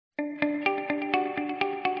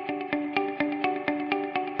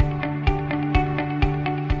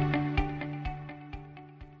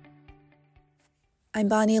I'm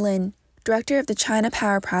Bonnie Lin, Director of the China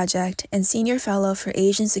Power Project and Senior Fellow for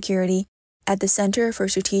Asian Security at the Center for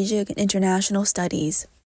Strategic and International Studies.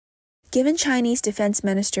 Given Chinese Defense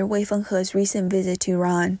Minister Wei Fenghe's recent visit to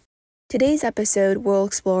Iran, today's episode will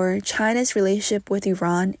explore China's relationship with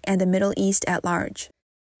Iran and the Middle East at large.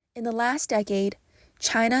 In the last decade,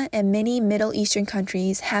 China and many Middle Eastern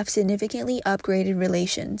countries have significantly upgraded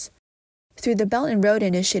relations. Through the Belt and Road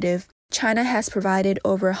Initiative, China has provided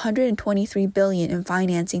over $123 billion in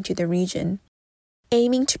financing to the region,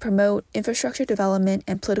 aiming to promote infrastructure development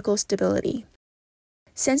and political stability.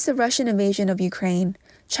 Since the Russian invasion of Ukraine,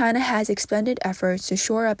 China has expended efforts to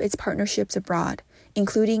shore up its partnerships abroad,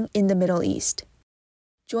 including in the Middle East.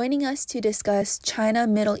 Joining us to discuss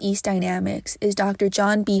China-Middle East dynamics is Dr.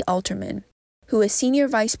 John B. Alterman, who is Senior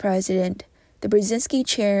Vice President, the Brzezinski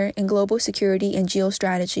Chair in Global Security and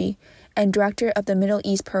Geostrategy, and Director of the Middle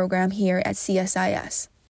East Program here at CSIS.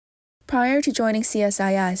 Prior to joining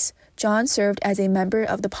CSIS, John served as a member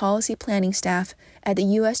of the policy planning staff at the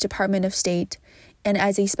U.S. Department of State and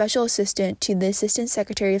as a special assistant to the Assistant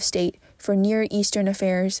Secretary of State for Near Eastern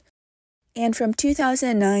Affairs. And from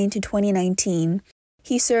 2009 to 2019,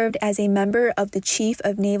 he served as a member of the Chief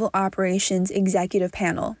of Naval Operations Executive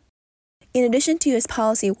Panel. In addition to his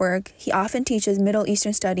policy work, he often teaches Middle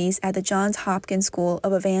Eastern Studies at the Johns Hopkins School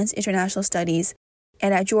of Advanced International Studies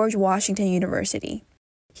and at George Washington University.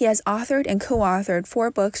 He has authored and co-authored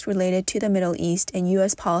 4 books related to the Middle East and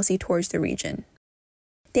U.S. policy towards the region.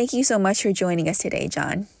 Thank you so much for joining us today,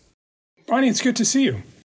 John. Bonnie, it's good to see you.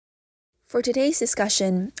 For today's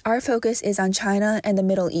discussion, our focus is on China and the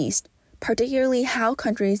Middle East, particularly how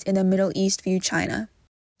countries in the Middle East view China.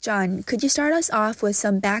 John, could you start us off with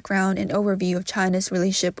some background and overview of China's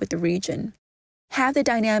relationship with the region? Have the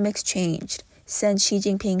dynamics changed since Xi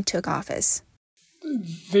Jinping took office?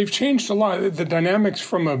 They've changed a lot. The dynamics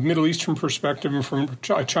from a Middle Eastern perspective and from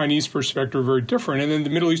a Chinese perspective are very different. And then the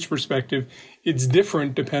Middle East perspective, it's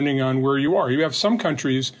different depending on where you are. You have some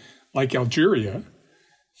countries like Algeria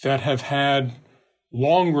that have had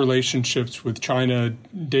long relationships with China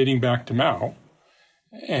dating back to Mao.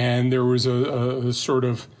 And there was a sort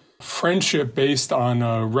of friendship based on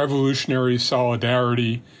revolutionary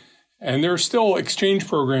solidarity. And there are still exchange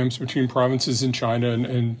programs between provinces in China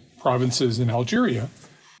and provinces in Algeria.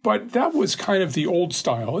 But that was kind of the old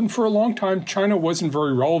style. And for a long time, China wasn't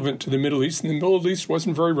very relevant to the Middle East, and the Middle East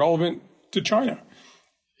wasn't very relevant to China.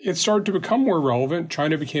 It started to become more relevant.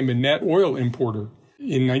 China became a net oil importer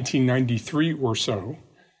in 1993 or so.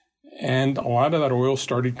 And a lot of that oil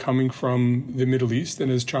started coming from the Middle East. And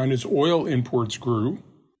as China's oil imports grew,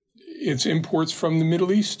 its imports from the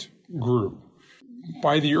Middle East grew.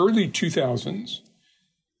 By the early 2000s,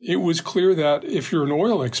 it was clear that if you're an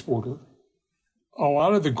oil exporter, a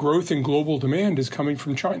lot of the growth in global demand is coming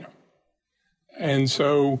from China. And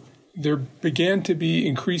so there began to be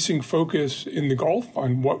increasing focus in the Gulf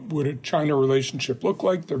on what would a China relationship look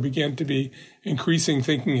like. There began to be increasing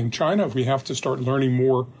thinking in China. We have to start learning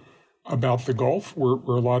more about the Gulf, where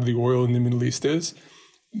a lot of the oil in the Middle East is.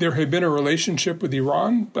 There had been a relationship with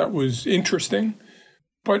Iran that was interesting,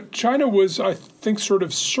 but China was, I think, sort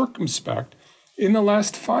of circumspect. In the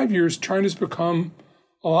last 5 years, China's become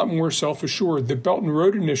a lot more self-assured. The Belt and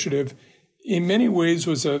Road Initiative, in many ways,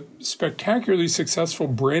 was a spectacularly successful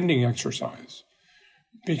branding exercise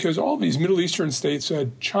because all these Middle Eastern states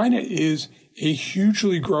said China is a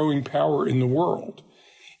hugely growing power in the world,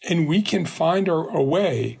 and we can find a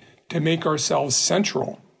way to make ourselves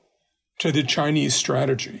central to the Chinese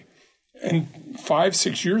strategy. And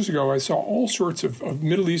 5-6 years ago, I saw all sorts of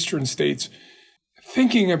Middle Eastern states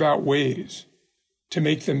thinking about ways to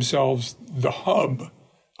make themselves the hub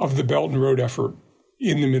of the Belt and Road effort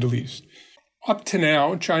in the Middle East. Up to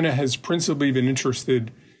now, China has principally been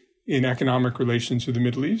interested in economic relations with the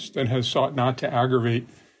Middle East and has sought not to aggravate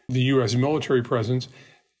the U.S. military presence.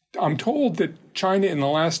 I'm told that China in the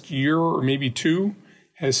last year or maybe 2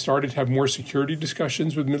 has started to have more security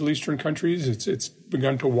discussions with Middle Eastern countries. It's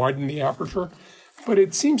begun to widen the aperture. But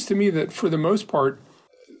it seems to me that for the most part,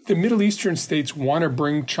 the Middle Eastern states want to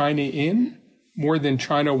bring China in more than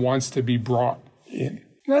China wants to be brought in.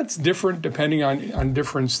 That's different depending on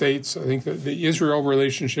different states. I think that the Israel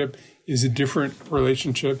relationship is a different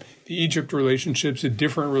relationship. The Egypt relationship is a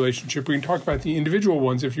different relationship. We can talk about the individual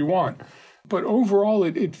ones if you want. But overall,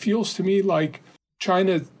 it feels to me like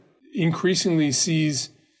China increasingly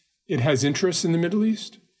sees it has interests in the Middle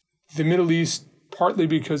East. The Middle East, partly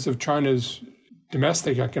because of China's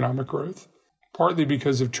domestic economic growth, partly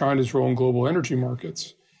because of China's role in global energy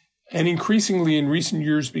markets, and increasingly in recent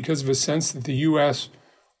years because of a sense that the U.S.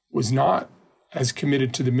 was not as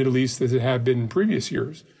committed to the Middle East as it had been in previous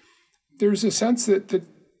years. there's a sense that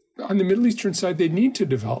on the Middle Eastern side, they need to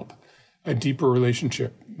develop a deeper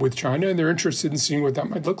relationship with China, and they're interested in seeing what that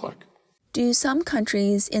might look like. Do some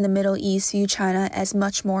countries in the Middle East view China as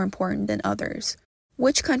much more important than others?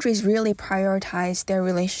 Which countries really prioritize their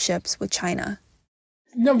relationships with China?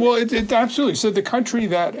 No, well, it absolutely. So the country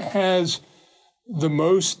that has the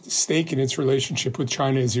most stake in its relationship with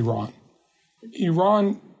China is Iran.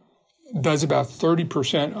 Iran does about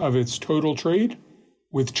 30% of its total trade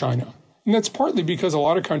with China. And that's partly because a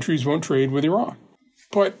lot of countries won't trade with Iran.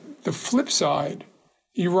 But the flip side,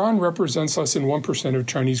 Iran represents less than 1% of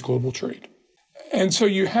Chinese global trade. And so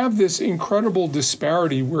you have this incredible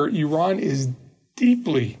disparity where Iran is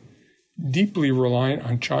deeply, deeply reliant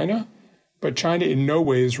on China, but China in no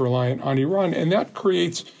way is reliant on Iran. And that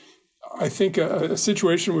creates, I think, a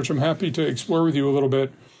situation which I'm happy to explore with you a little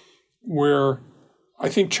bit, where I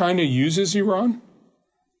think China uses Iran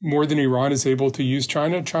more than Iran is able to use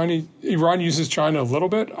China. Iran uses China a little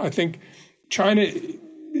bit. I think China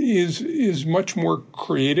is much more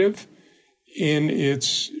creative in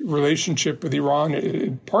its relationship with Iran.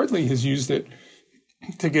 It partly has used it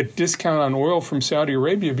to get discount on oil from Saudi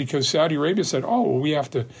Arabia because Saudi Arabia said, oh, well, we have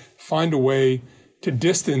to find a way to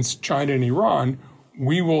distance China and Iran.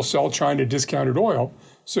 We will sell China discounted oil.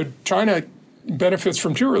 So China benefits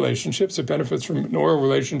from two relationships. It benefits from an oil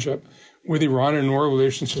relationship with Iran and an oil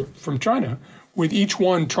relationship from China, with each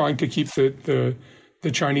one trying to keep the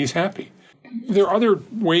Chinese happy. There are other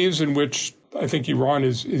ways in which I think Iran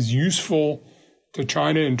is useful to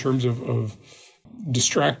China in terms of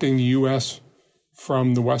distracting the U.S.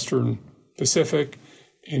 from the Western Pacific,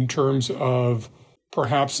 in terms of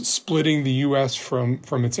perhaps splitting the U.S. from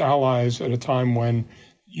its allies at a time when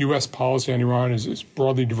U.S. policy on Iran is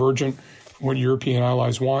broadly divergent from what European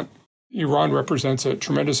allies want. Iran represents a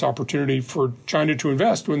tremendous opportunity for China to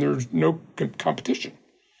invest when there's no competition.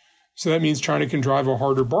 So that means China can drive a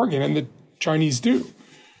harder bargain, and the Chinese do.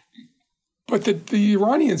 But the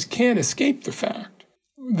Iranians can't escape the fact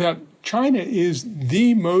that China is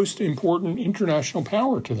the most important international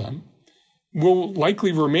power to them, will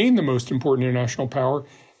likely remain the most important international power,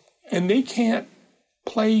 and they can't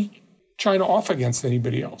play China off against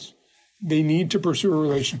anybody else. They need to pursue a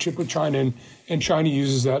relationship with China, and China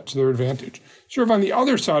uses that to their advantage. Sort of on the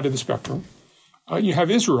other side of the spectrum, you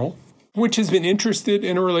have Israel, which has been interested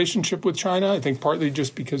in a relationship with China, I think partly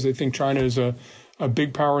just because they think China is a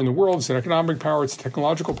big power in the world. It's an economic power, it's a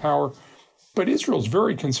technological power. But Israel's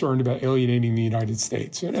very concerned about alienating the United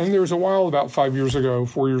States. And there was a while, about 4 years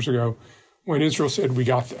ago, when Israel said, we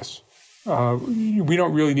got this. We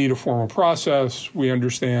don't really need a formal process. We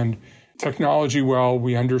understand technology well.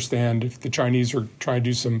 We understand if the Chinese are trying to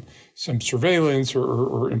do some surveillance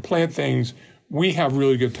or implant things, we have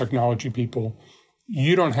really good technology people.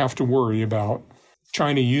 You don't have to worry about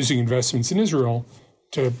China using investments in Israel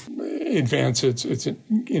to advance its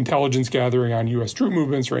intelligence gathering on U.S. troop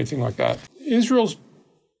movements or anything like that. Israel's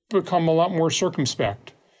become a lot more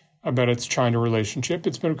circumspect about its China relationship.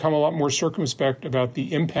 It's become a lot more circumspect about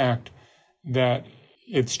the impact that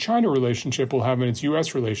its China relationship will have in its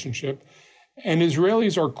U.S. relationship. And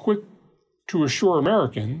Israelis are quick to assure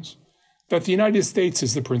Americans that the United States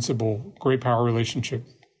is the principal great power relationship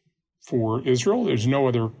for Israel. There's no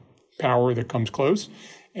other power that comes close.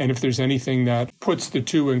 And if there's anything that puts the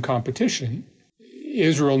two in competition,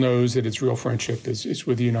 Israel knows that its real friendship is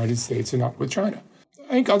with the United States and not with China.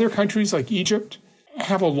 I think other countries like Egypt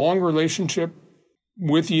have a long relationship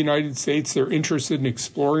with the United States. They're interested in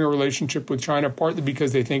exploring a relationship with China, partly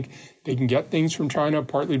because they think they can get things from China,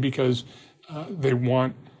 partly because they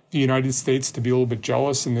want the United States to be a little bit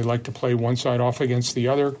jealous and they like to play one side off against the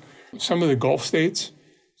other. Some of the Gulf states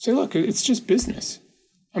say, look, it's just business.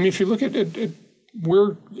 I mean, if you look at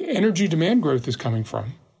where energy demand growth is coming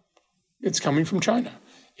from, it's coming from China.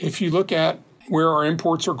 If you look at where our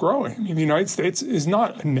imports are growing, I mean, the United States is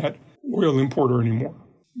not a net oil importer anymore,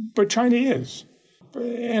 but China is.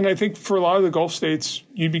 And I think for a lot of the Gulf states,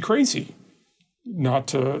 you'd be crazy not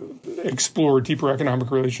to explore deeper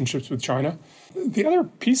economic relationships with China. The other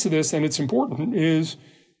piece of this, and it's important, is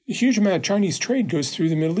a huge amount of Chinese trade goes through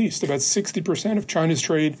the Middle East. About 60% of China's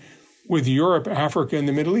trade with Europe, Africa, and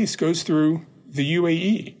the Middle East goes through the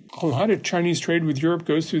UAE. A lot of Chinese trade with Europe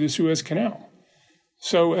goes through the Suez Canal.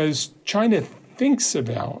 So as China thinks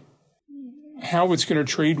about how it's going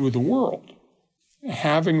to trade with the world,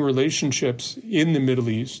 having relationships in the Middle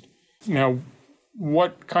East, now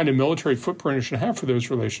what kind of military footprint it should have for those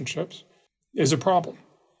relationships is a problem.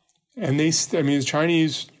 And the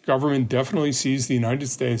Chinese government definitely sees the United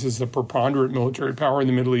States as the preponderant military power in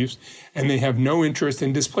the Middle East, and they have no interest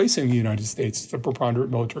in displacing the United States as the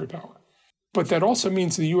preponderant military power. But that also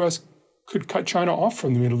means the U.S. could cut China off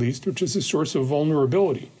from the Middle East, which is a source of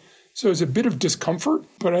vulnerability. So it's a bit of discomfort,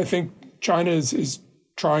 but I think China is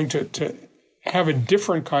trying to have a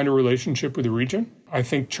different kind of relationship with the region. I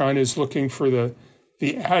think China is looking for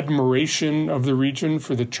the admiration of the region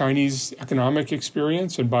for the Chinese economic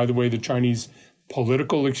experience, and by the way, the Chinese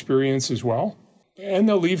political experience as well. And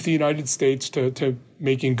they'll leave the United States to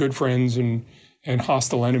making good friends and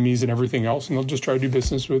hostile enemies and everything else, and they'll just try to do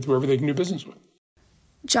business with whoever they can do business with.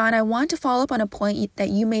 John, I want to follow up on a point that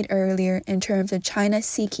you made earlier in terms of China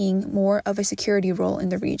seeking more of a security role in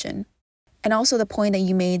the region, and also the point that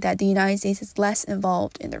you made that the United States is less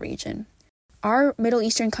involved in the region. Are Middle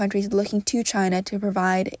Eastern countries looking to China to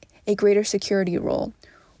provide a greater security role,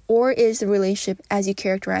 or is the relationship, as you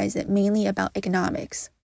characterize it, mainly about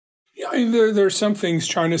economics? Yeah, I mean, there are some things.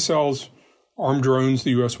 China sells armed drones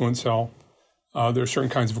the U.S. won't sell. There are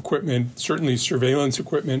certain kinds of equipment, certainly surveillance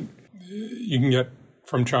equipment you can get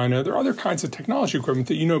from China. There are other kinds of technology equipment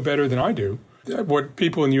that you know better than I do. What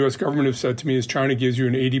people in the U.S. government have said to me is China gives you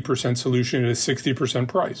an 80% solution at a 60%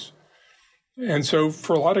 price. And so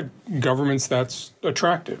for a lot of governments, that's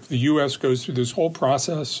attractive. The U.S. goes through this whole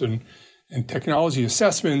process and technology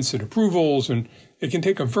assessments and approvals, and it can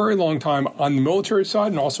take a very long time on the military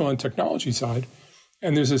side and also on the technology side.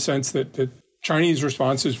 And there's a sense that Chinese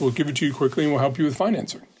responses will give it to you quickly and will help you with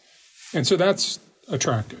financing. And so that's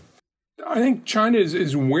attractive. I think China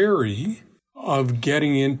is wary of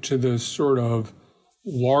getting into the sort of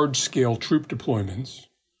large-scale troop deployments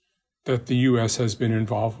that the U.S. has been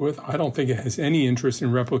involved with. I don't think it has any interest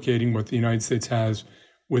in replicating what the United States has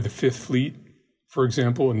with the Fifth Fleet, for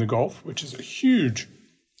example, in the Gulf, which is a huge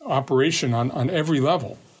operation on every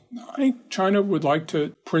level. I think China would like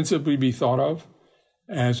to principally be thought of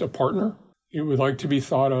as a partner. It would like to be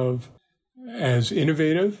thought of as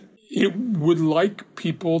innovative. It would like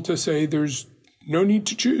people to say there's no need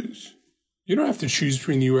to choose. You don't have to choose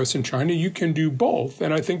between the U.S. and China. You can do both.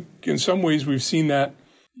 And I think in some ways we've seen that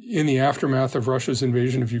in the aftermath of Russia's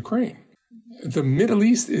invasion of Ukraine. The Middle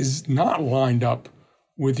East is not lined up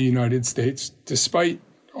with the United States, despite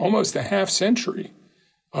almost a half century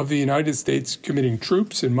of the United States committing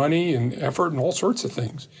troops and money and effort and all sorts of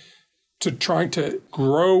things to trying to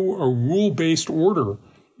grow a rule-based order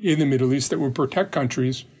in the Middle East that would protect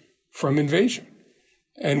countries from invasion.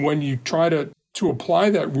 And when you try to apply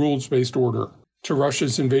that rules-based order to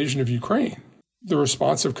Russia's invasion of Ukraine, the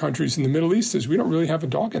response of countries in the Middle East is we don't really have a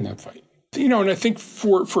dog in that fight. And I think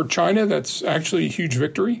for China, that's actually a huge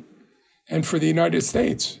victory. And for the United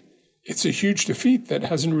States, it's a huge defeat that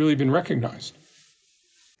hasn't really been recognized.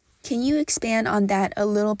 Can you expand on that a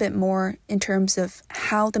little bit more in terms of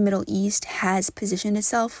how the Middle East has positioned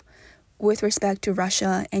itself with respect to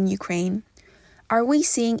Russia and Ukraine? Are we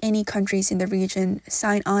seeing any countries in the region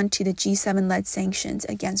sign on to the G7-led sanctions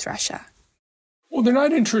against Russia? Well, they're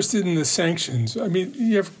not interested in the sanctions. I mean,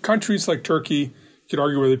 you have countries like Turkey. You could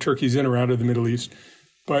argue whether Turkey's in or out of the Middle East.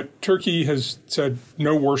 But Turkey has said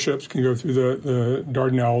no warships can go through the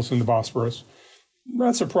Dardanelles and the Bosporus.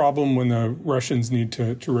 That's a problem when the Russians need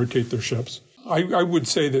to rotate their ships. I would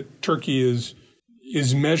say that Turkey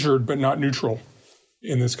is measured but not neutral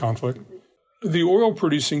in this conflict. The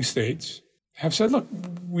oil-producing states have said, look,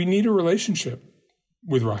 we need a relationship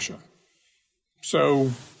with Russia.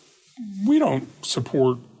 So we don't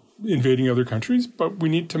support invading other countries, but we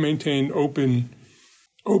need to maintain open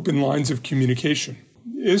lines of communication.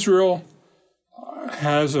 Israel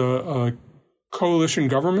has a coalition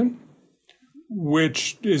government,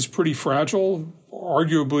 which is pretty fragile.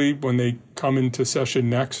 Arguably, when they come into session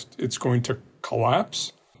next, it's going to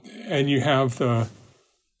collapse. And you have the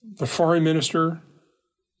foreign minister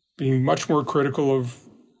being much more critical of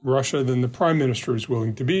Russia than the prime minister is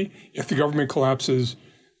willing to be. If the government collapses,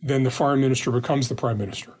 then the foreign minister becomes the prime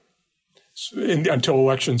minister until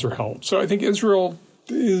elections are held. So I think Israel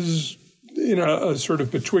is in a sort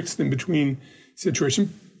of betwixt and between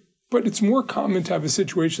situation. But it's more common to have a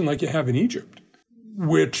situation like you have in Egypt,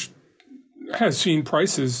 which has seen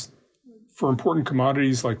prices for important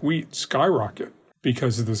commodities like wheat skyrocket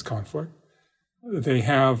because of this conflict. They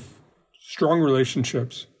have strong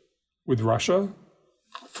relationships with Russia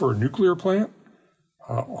for a nuclear plant,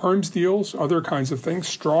 arms deals, other kinds of things,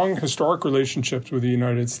 strong historic relationships with the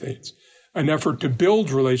United States, an effort to build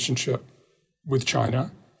relationship with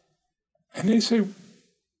China. And they say,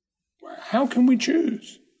 how can we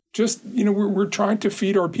choose? Just, we're trying to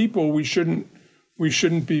feed our people. We shouldn't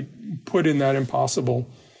be put in that impossible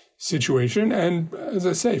situation. And as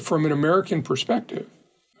I say, from an American perspective,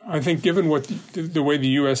 I think given what the way the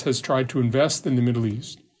U.S. has tried to invest in the Middle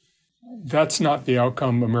East, that's not the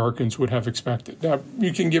outcome Americans would have expected. Now,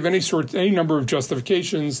 you can give any number of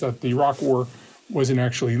justifications that the Iraq War wasn't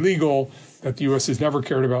actually legal, that the U.S. has never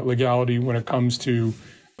cared about legality when it comes to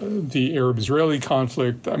the Arab-Israeli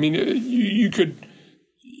conflict. I mean, you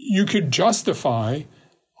could justify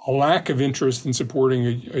a lack of interest in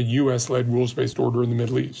supporting a U.S.-led rules-based order in the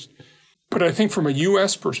Middle East. But I think from a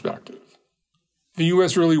U.S. perspective, the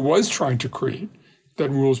U.S. really was trying to create that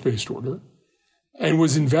rules-based order and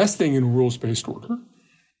was investing in rules-based order.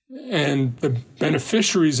 And the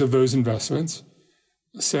beneficiaries of those investments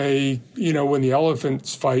say, when the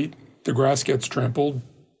elephants fight, the grass gets trampled.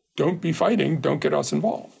 Don't be fighting. Don't get us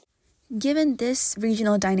involved. Given this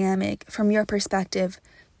regional dynamic, from your perspective,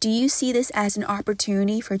 do you see this as an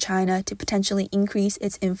opportunity for China to potentially increase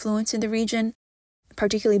its influence in the region,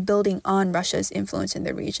 particularly building on Russia's influence in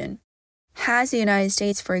the region? Has the United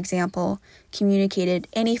States, for example, communicated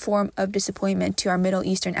any form of disappointment to our Middle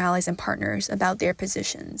Eastern allies and partners about their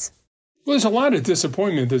positions? Well, there's a lot of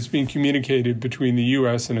disappointment that's being communicated between the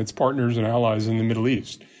U.S. and its partners and allies in the Middle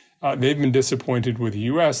East. They've been disappointed with the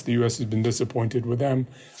U.S. The U.S. has been disappointed with them.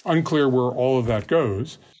 Unclear where all of that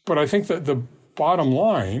goes. But I think that the bottom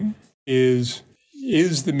line is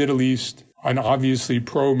the Middle East an obviously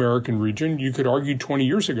pro-American region? You could argue 20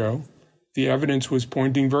 years ago, the evidence was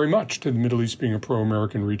pointing very much to the Middle East being a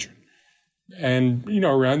pro-American region. And,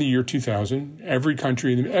 around the year 2000, every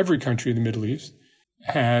country in the Middle East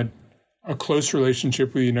had a close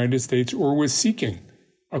relationship with the United States or was seeking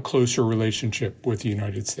a closer relationship with the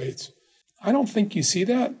United States. I don't think you see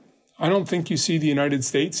that. I don't think you see the United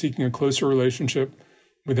States seeking a closer relationship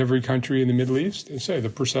with every country in the Middle East. They say the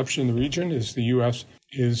perception in the region is the U.S.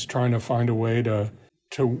 is trying to find a way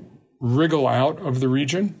to wriggle out of the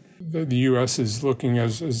region. The U.S. is looking,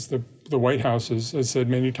 as the White House has said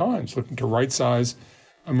many times, looking to right-size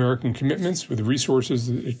American commitments with the resources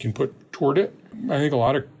that it can put toward it. I think a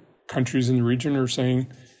lot of countries in the region are saying,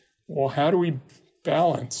 well, how do we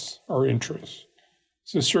balance our interests?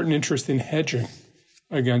 There's a certain interest in hedging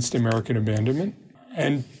against American abandonment.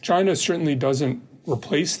 And China certainly doesn't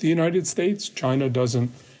replace the United States. China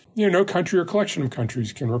doesn't, no country or collection of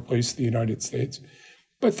countries can replace the United States.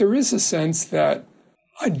 But there is a sense that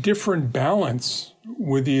a different balance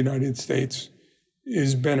with the United States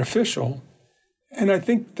is beneficial. And I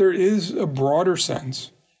think there is a broader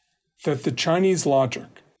sense that the Chinese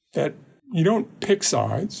logic, that you don't pick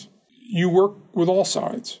sides, you work with all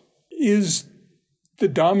sides, is the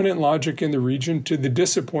dominant logic in the region, to the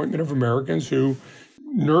disappointment of Americans who,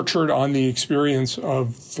 nurtured on the experience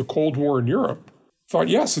of the Cold War in Europe, thought,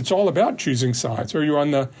 yes, it's all about choosing sides. Are you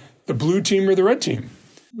on the blue team or the red team?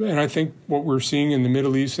 And I think what we're seeing in the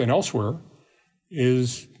Middle East and elsewhere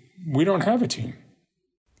is we don't have a team.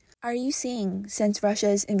 Are you seeing, since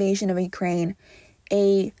Russia's invasion of Ukraine,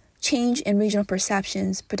 a change in regional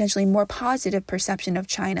perceptions, potentially more positive perception of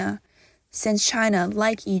China, since China,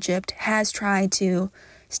 like Egypt, has tried to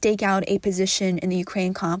stake out a position in the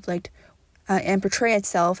Ukraine conflict and portray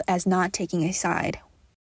itself as not taking a side?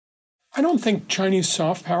 I don't think Chinese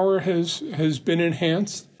soft power has been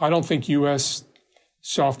enhanced. I don't think U.S.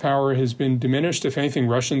 soft power has been diminished. If anything,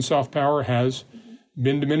 Russian soft power has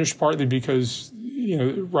been diminished, partly because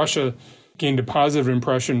Russia gained a positive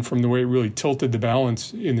impression from the way it really tilted the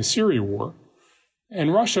balance in the Syria war.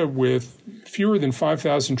 And Russia, with fewer than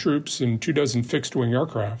 5,000 troops and 24 fixed-wing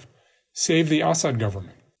aircraft, saved the Assad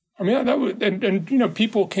government. I mean, that was, and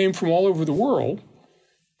people came from all over the world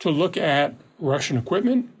to look at Russian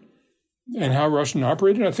equipment and how Russia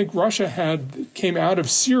operated. I think Russia came out of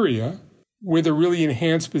Syria with a really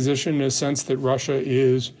enhanced position, in a sense that Russia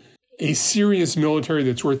is a serious military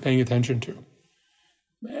that's worth paying attention to.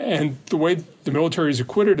 And the way the military has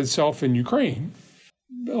acquitted itself in Ukraine,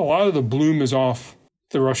 a lot of the bloom is off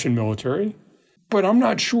the Russian military. But I'm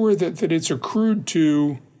not sure that it's accrued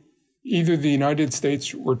to either the United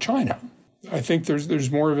States or China. I think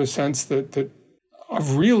there's more of a sense that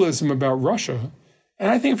of realism about Russia. And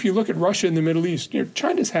I think if you look at Russia in the Middle East,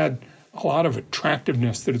 China's had a lot of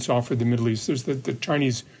attractiveness that it's offered the Middle East. There's the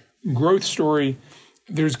Chinese growth story.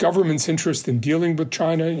 There's government's interest in dealing with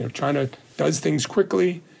China. China does things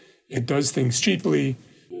quickly. It does things cheaply.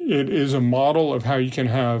 It is a model of how you can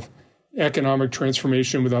have economic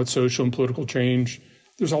transformation without social and political change.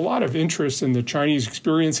 There's a lot of interest in the Chinese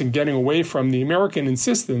experience in getting away from the American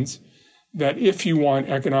insistence that if you want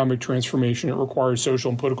economic transformation, it requires social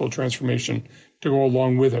and political transformation to go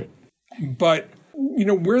along with it. But,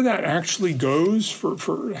 where that actually goes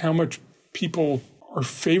for how much people are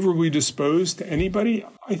favorably disposed to anybody,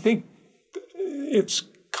 I think it's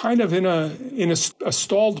kind of in a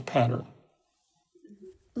stalled pattern.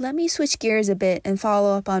 Let me switch gears a bit and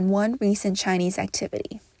follow up on one recent Chinese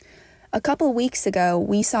activity. A couple weeks ago,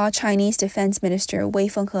 we saw Chinese Defense Minister Wei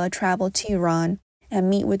Fenghe travel to Iran and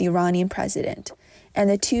meet with the Iranian president, and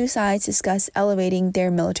the two sides discussed elevating their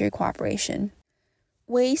military cooperation.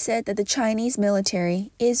 Wei said that the Chinese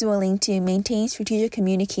military is willing to maintain strategic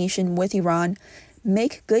communication with Iran,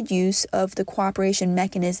 make good use of the cooperation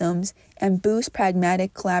mechanisms, and boost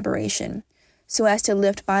pragmatic collaboration, so as to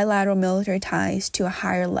lift bilateral military ties to a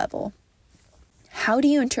higher level. How do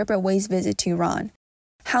you interpret Wei's visit to Iran?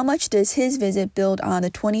 How much does his visit build on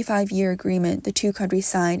the 25-year agreement the two countries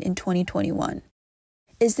signed in 2021?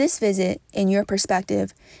 Is this visit, in your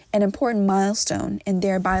perspective, an important milestone in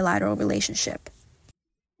their bilateral relationship?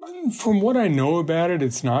 From what I know about it,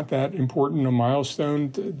 it's not that important a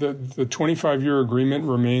milestone. The 25-year agreement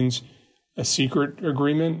remains a secret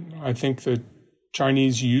agreement. I think the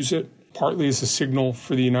Chinese use it partly as a signal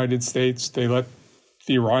for the United States. They let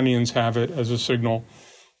the Iranians have it as a signal.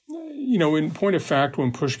 In point of fact,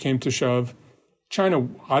 when push came to shove, China,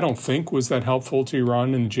 I don't think, was that helpful to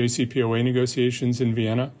Iran in the JCPOA negotiations in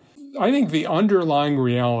Vienna. I think the underlying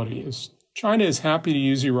reality is China is happy to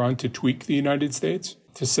use Iran to tweak the United States,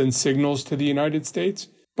 to send signals to the United States.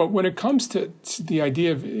 But when it comes to the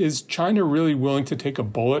idea of, is China really willing to take a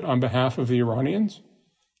bullet on behalf of the Iranians?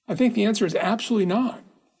 I think the answer is absolutely not.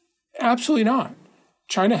 Absolutely not.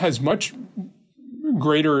 China has much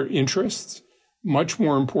greater interests, much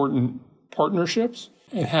more important partnerships.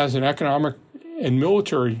 It has an economic and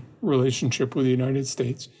military relationship with the United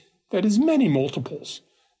States that is many multiples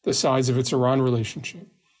the size of its Iran relationship.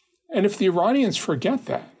 And if the Iranians forget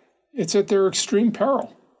that, it's at their extreme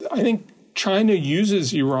peril. I think China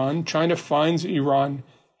uses Iran. China finds Iran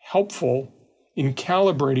helpful in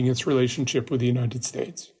calibrating its relationship with the United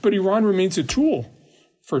States. But Iran remains a tool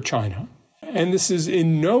for China. And this is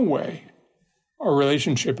in no way a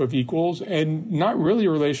relationship of equals and not really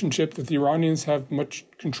a relationship that the Iranians have much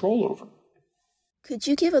control over. Could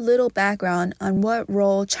you give a little background on what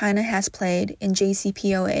role China has played in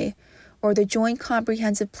JCPOA, or the Joint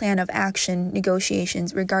Comprehensive Plan of Action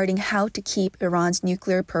negotiations regarding how to keep Iran's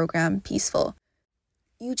nuclear program peaceful?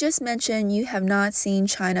 You just mentioned you have not seen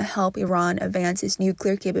China help Iran advance its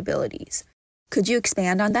nuclear capabilities. Could you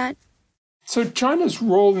expand on that? So China's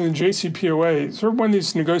role in the JCPOA, sort of when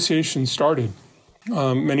these negotiations started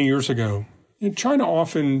many years ago, China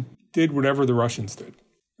often did whatever the Russians did.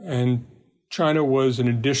 And China was an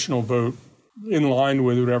additional vote in line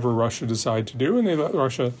with whatever Russia decided to do, and they let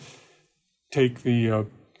Russia take the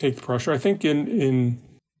pressure. I think in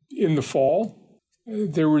the fall,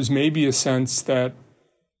 there was maybe a sense that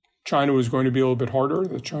China was going to be a little bit harder,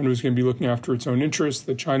 that China was going to be looking after its own interests,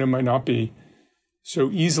 that China might not be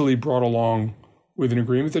so easily brought along with an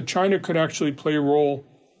agreement, that China could actually play a role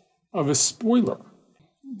of a spoiler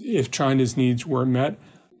if China's needs weren't met.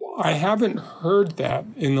 I haven't heard that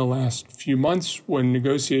in the last few months when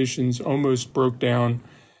negotiations almost broke down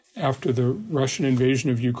after the Russian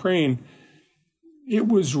invasion of Ukraine. It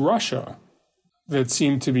was Russia that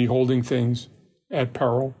seemed to be holding things at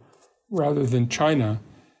peril rather than China.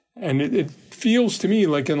 And it feels to me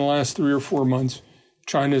like in the last 3 or 4 months,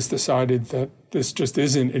 China's decided that this just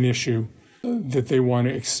isn't an issue that they want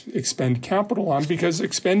to expend capital on, because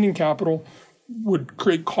expending capital would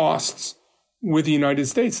create costs with the United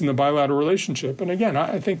States in the bilateral relationship. And again,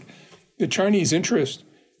 I think the Chinese interest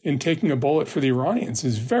in taking a bullet for the Iranians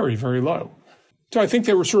is very, very low. So I think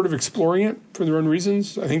they were sort of exploring it for their own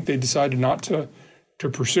reasons. I think they decided not to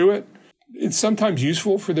pursue it. It's sometimes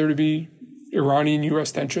useful for there to be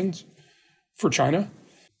Iranian-U.S. tensions for China.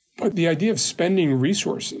 But the idea of spending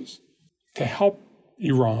resources to help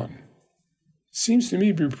Iran seems to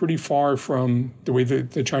me to be pretty far from the way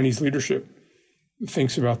that the Chinese leadership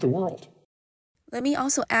thinks about the world. Let me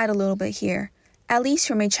also add a little bit here. At least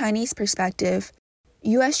from a Chinese perspective,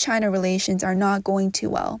 U.S.-China relations are not going too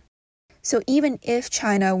well. So even if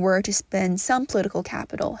China were to spend some political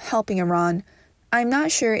capital helping Iran, I'm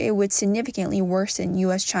not sure it would significantly worsen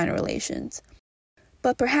U.S.-China relations.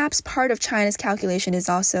 But perhaps part of China's calculation is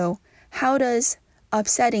also, how does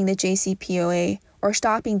upsetting the JCPOA or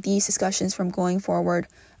stopping these discussions from going forward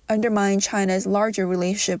undermine China's larger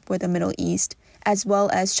relationship with the Middle East, as well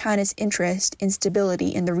as China's interest in stability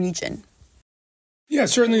in the region? Yeah,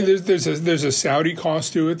 certainly there's a Saudi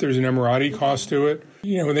cost to it. There's an Emirati cost to it.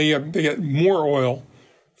 They get more oil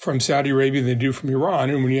from Saudi Arabia than they do from Iran.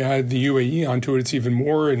 And when you add the UAE onto it, it's even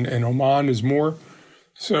more, and Oman is more.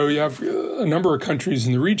 So you have a number of countries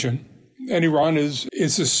in the region, and Iran is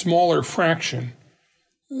a smaller fraction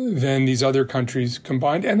than these other countries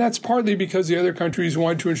combined. And that's partly because the other countries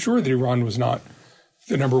wanted to ensure that Iran was not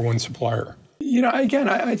the number one supplier. Again,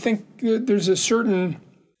 I think there's a certain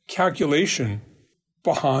calculation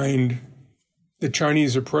behind the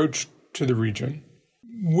Chinese approach to the region,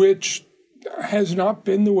 which has not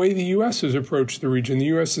been the way the U.S. has approached the region. The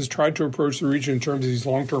U.S. has tried to approach the region in terms of these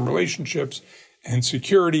long-term relationships and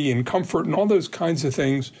security and comfort and all those kinds of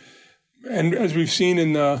things. And as we've seen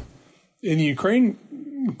in the Ukraine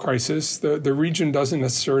crisis, the region doesn't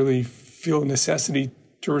necessarily feel a necessity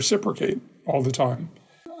to reciprocate all the time.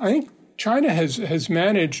 I think China has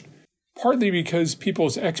managed, partly because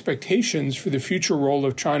people's expectations for the future role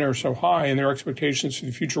of China are so high and their expectations for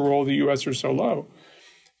the future role of the U.S. are so low,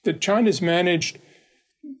 that China's managed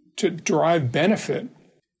to derive benefit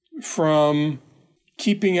from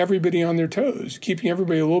keeping everybody on their toes, keeping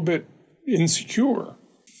everybody a little bit insecure.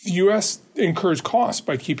 The U.S. incurs costs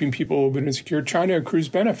by keeping people a little bit insecure. China accrues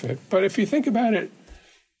benefit. But if you think about it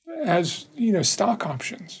as, stock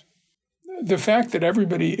options, the fact that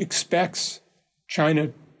everybody expects China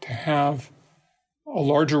to have a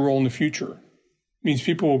larger role in the future means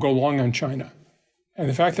people will go long on China. And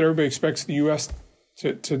the fact that everybody expects the U.S.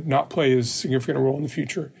 to not play as significant a role in the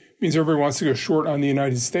future means everybody wants to go short on the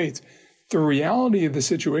United States. The reality of the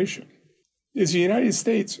situation is the United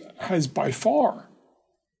States has by far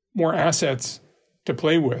more assets to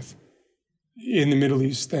play with in the Middle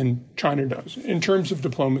East than China does, in terms of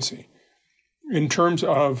diplomacy, in terms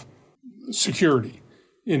of security,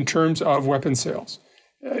 in terms of weapon sales,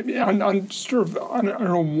 on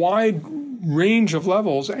a wide range of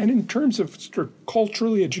levels, and in terms of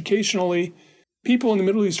culturally, educationally. People in the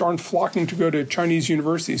Middle East aren't flocking to go to Chinese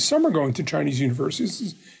universities. Some are going to Chinese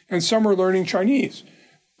universities, and some are learning Chinese.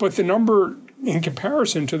 But the number, in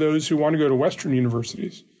comparison to those who want to go to Western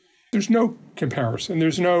universities, there's no comparison.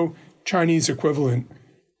 There's no Chinese equivalent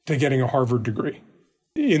to getting a Harvard degree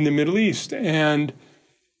in the Middle East. And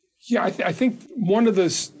I think one of the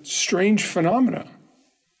strange phenomena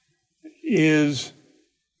is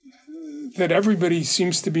that everybody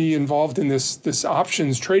seems to be involved in this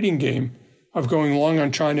options trading game of going long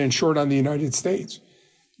on China and short on the United States.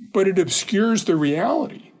 But it obscures the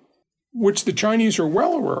reality, which the Chinese are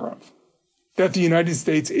well aware of, that the United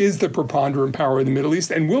States is the preponderant power in the Middle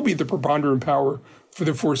East and will be the preponderant power for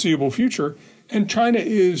the foreseeable future. And China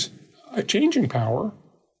is a changing power,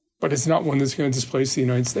 but it's not one that's going to displace the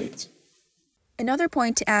United States. Another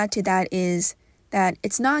point to add to that is that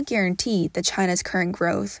it's not guaranteed that China's current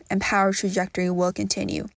growth and power trajectory will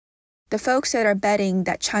continue. The folks that are betting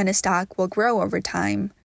that China's stock will grow over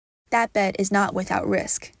time, that bet is not without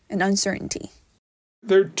risk and uncertainty.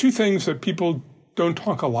 There are two things that people don't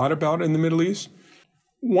talk a lot about in the Middle East.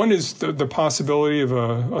 One is the possibility of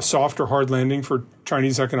a soft or hard landing for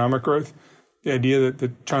Chinese economic growth, the idea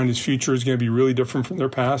that China's future is going to be really different from their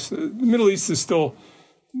past. The Middle East is still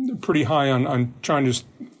pretty high on China's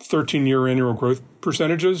 13-year annual growth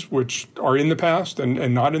percentages, which are in the past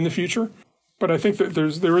and not in the future. But I think that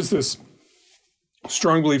there is this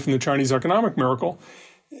strong belief in the Chinese economic miracle.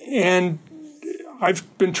 And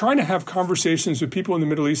I've been trying to have conversations with people in the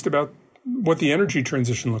Middle East about what the energy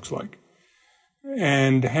transition looks like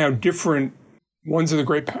and how different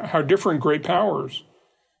great powers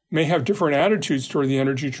may have different attitudes toward the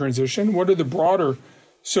energy transition. What are the broader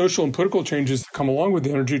social and political changes that come along with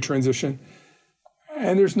the energy transition?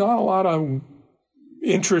 And there's not a lot of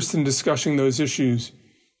interest in discussing those issues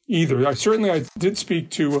either. I did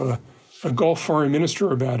speak to a Gulf foreign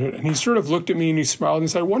minister about it, and he sort of looked at me and he smiled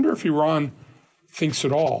and said, I wonder if Iran thinks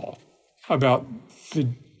at all about the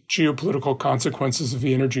geopolitical consequences of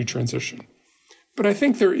the energy transition. But I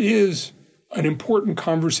think there is an important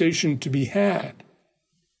conversation to be had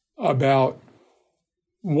about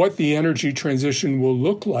what the energy transition will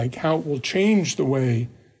look like, how it will change the way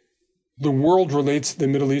the world relates to the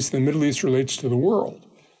Middle East and the Middle East relates to the world.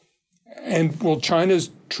 And will China's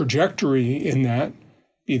trajectory in that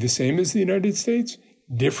be the same as the United States,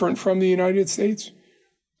 different from the United States?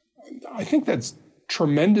 I think that's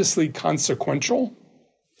tremendously consequential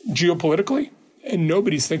geopolitically, and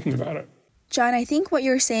nobody's thinking about it. John, I think what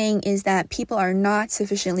you're saying is that people are not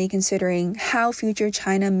sufficiently considering how future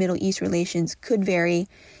China-Middle East relations could vary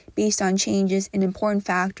based on changes in important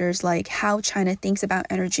factors like how China thinks about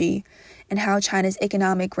energy and how China's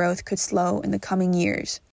economic growth could slow in the coming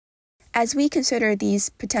years. As we consider these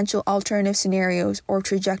potential alternative scenarios or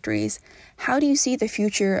trajectories, how do you see the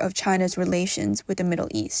future of China's relations with the Middle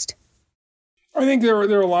East? I think there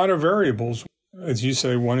are a lot of variables. As you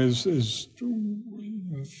say, one is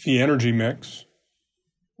the energy mix.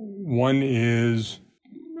 One is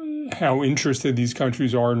how interested these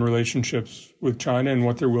countries are in relationships with China and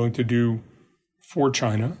what they're willing to do for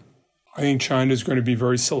China. I think China is going to be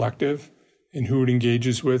very selective in who it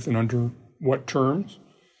engages with and under what terms.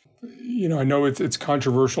 I know it's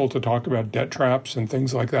controversial to talk about debt traps and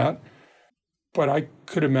things like that, but I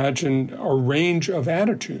could imagine a range of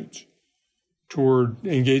attitudes toward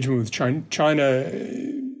engagement with China,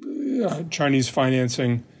 Chinese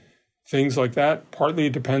financing, things like that. Partly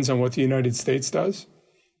it depends on what the United States does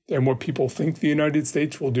and what people think the United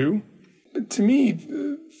States will do. But to me,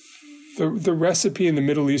 the recipe in the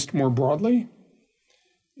Middle East more broadly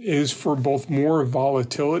is for both more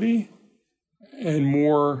volatility and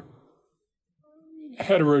more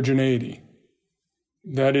heterogeneity.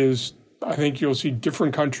 That is, I think you'll see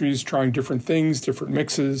different countries trying different things, different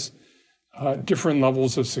mixes, different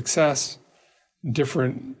levels of success,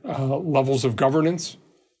 different levels of governance,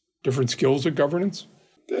 different skills of governance.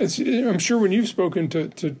 I'm sure when you've spoken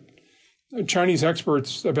to Chinese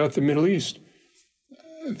experts about the Middle East,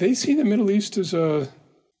 they see the Middle East as an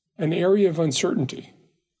area of uncertainty.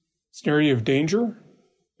 It's an area of danger,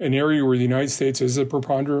 an area where the United States is a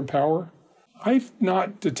preponderant power. I've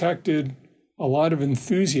not detected a lot of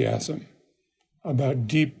enthusiasm about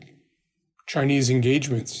deep Chinese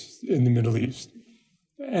engagements in the Middle East.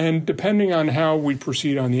 And depending on how we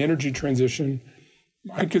proceed on the energy transition,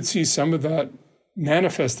 I could see some of that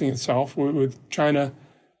manifesting itself with China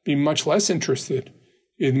being much less interested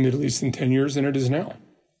in the Middle East in 10 years than it is now.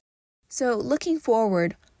 So looking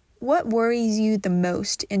forward, what worries you the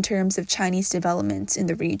most in terms of Chinese developments in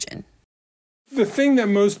the region? The thing that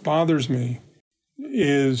most bothers me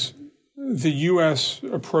is the U.S.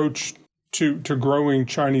 approach to growing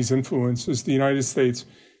Chinese influence is the United States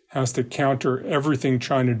has to counter everything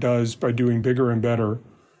China does by doing bigger and better.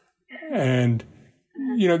 And,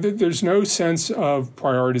 there's no sense of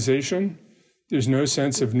prioritization. There's no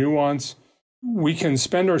sense of nuance. We can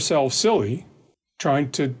spend ourselves silly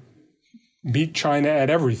trying to beat China at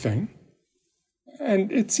everything.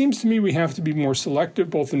 And it seems to me we have to be more selective,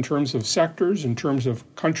 both in terms of sectors, in terms of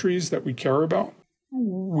countries that we care about.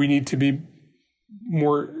 We need to be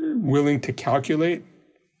more willing to calculate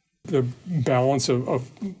the balance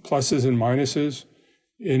of pluses and minuses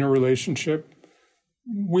in a relationship.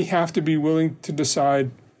 We have to be willing to decide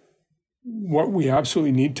what we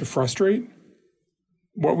absolutely need to frustrate,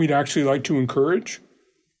 what we'd actually like to encourage,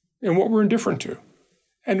 and what we're indifferent to.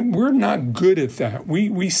 And we're not good at that.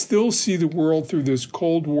 We still see the world through this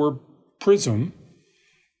Cold War prism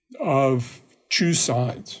of choose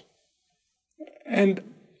sides. And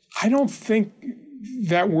I don't think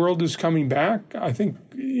that world is coming back. I think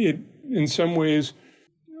it, in some ways,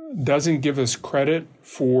 doesn't give us credit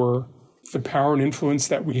for the power and influence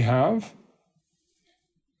that we have.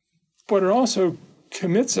 But it also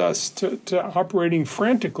commits us to operating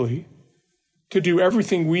frantically to do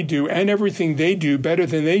everything we do and everything they do better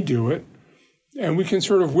than they do it. And we can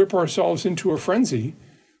sort of whip ourselves into a frenzy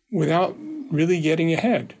without really getting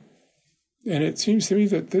ahead. And it seems to me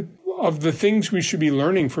that of the things we should be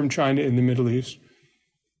learning from China in the Middle East,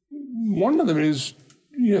 one of them is,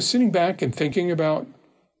 sitting back and thinking about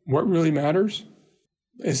what really matters.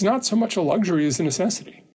 It's not so much a luxury as a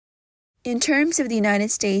necessity. In terms of the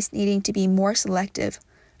United States needing to be more selective,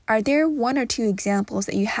 are there one or two examples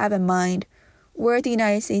that you have in mind where the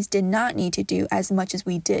United States did not need to do as much as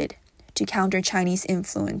we did to counter Chinese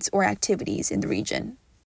influence or activities in the region?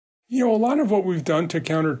 A lot of what we've done to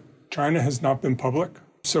counter China has not been public,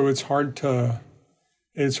 so it's hard to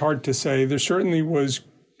say. There certainly was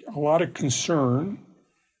a lot of concern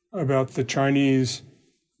about the Chinese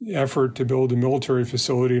effort to build a military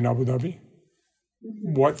facility in Abu Dhabi.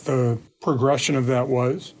 What the progression of that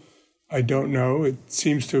was, I don't know. It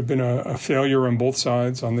seems to have been a failure on both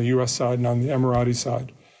sides, on the U.S. side and on the Emirati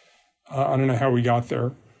side. I don't know how we got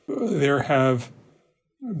there. There have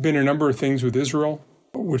been a number of things with Israel,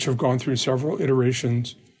 which have gone through several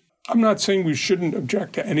iterations. I'm not saying we shouldn't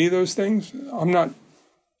object to any of those things. I'm not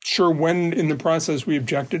sure when in the process we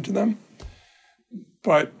objected to them.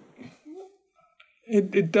 But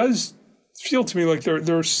it does feel to me like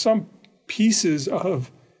there are some pieces of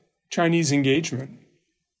Chinese engagement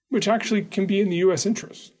which actually can be in the U.S.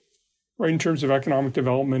 interest, right, in terms of economic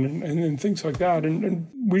development and things like that. And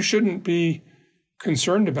we shouldn't be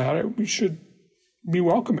concerned about it. We should be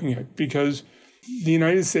welcoming it because the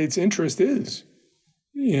United States' interest is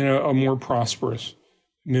in a more prosperous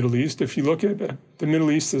Middle East. If you look at the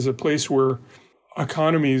Middle East as a place where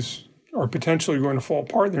economies are potentially going to fall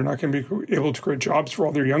apart, they're not going to be able to create jobs for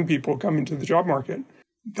all their young people coming to the job market.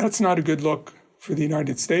 That's not a good look for the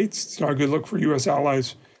United States. It's not a good look for U.S.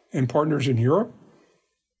 allies and partners in Europe.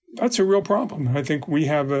 That's a real problem. I think we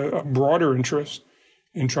have a broader interest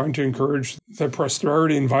in trying to encourage the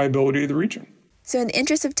prosperity and viability of the region. So in the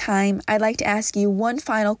interest of time, I'd like to ask you one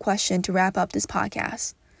final question to wrap up this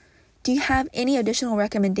podcast. Do you have any additional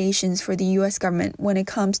recommendations for the U.S. government when it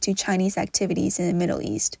comes to Chinese activities in the Middle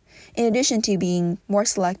East, in addition to being more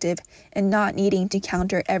selective and not needing to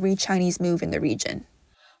counter every Chinese move in the region?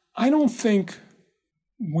 I don't think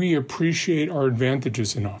we appreciate our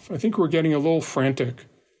advantages enough. I think we're getting a little frantic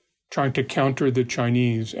trying to counter the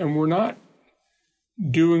Chinese, and we're not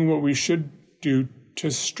doing what we should do to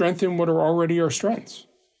strengthen what are already our strengths.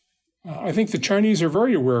 I think the Chinese are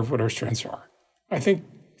very aware of what our strengths are. I think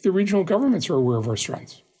the regional governments are aware of our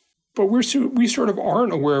strengths. But we sort of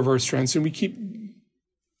aren't aware of our strengths, and we keep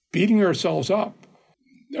beating ourselves up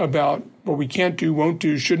about what we can't do, won't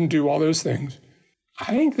do, shouldn't do, all those things. I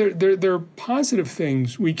think there are positive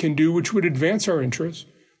things we can do which would advance our interests,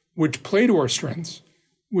 which play to our strengths,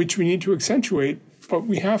 which we need to accentuate, but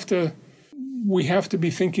we have to be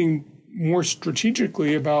thinking more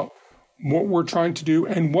strategically about what we're trying to do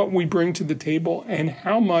and what we bring to the table and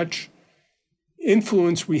how much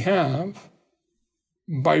influence we have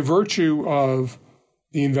by virtue of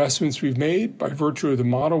the investments we've made, by virtue of the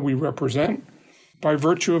model we represent, by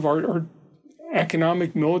virtue of our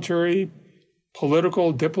economic, military,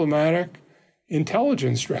 political, diplomatic,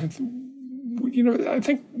 intelligence strength. I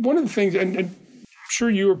think one of the things, and I'm sure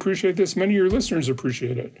you appreciate this, many of your listeners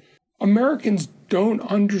appreciate it, Americans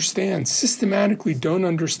systematically don't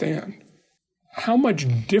understand how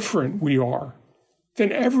much different we are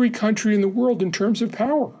than every country in the world in terms of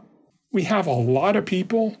power. We have a lot of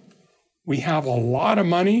people. We have a lot of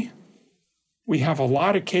money. We have a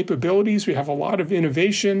lot of capabilities. We have a lot of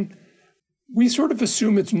innovation. We sort of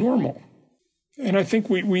assume it's normal. And I think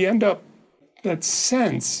we end up that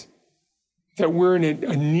sense that we're in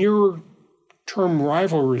a near-term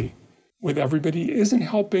rivalry with everybody isn't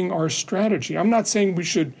helping our strategy. I'm not saying we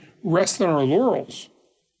should rest on our laurels,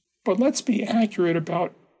 but let's be accurate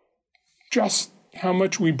about just how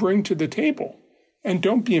much we bring to the table. And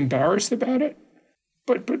don't be embarrassed about it,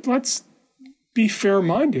 but let's be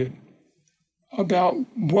fair-minded about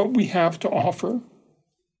what we have to offer,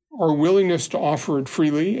 our willingness to offer it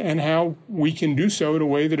freely, and how we can do so in a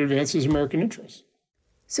way that advances American interests.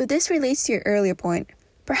 So this relates to your earlier point.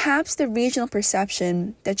 Perhaps the regional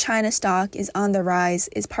perception that China's stock is on the rise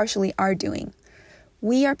is partially our doing.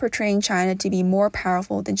 We are portraying China to be more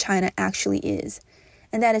powerful than China actually is,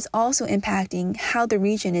 and that is also impacting how the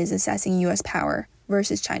region is assessing U.S. power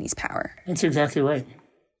versus Chinese power. That's exactly right.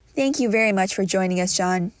 Thank you very much for joining us,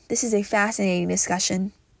 John. This is a fascinating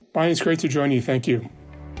discussion. Bonnie, it's great to join you. Thank you.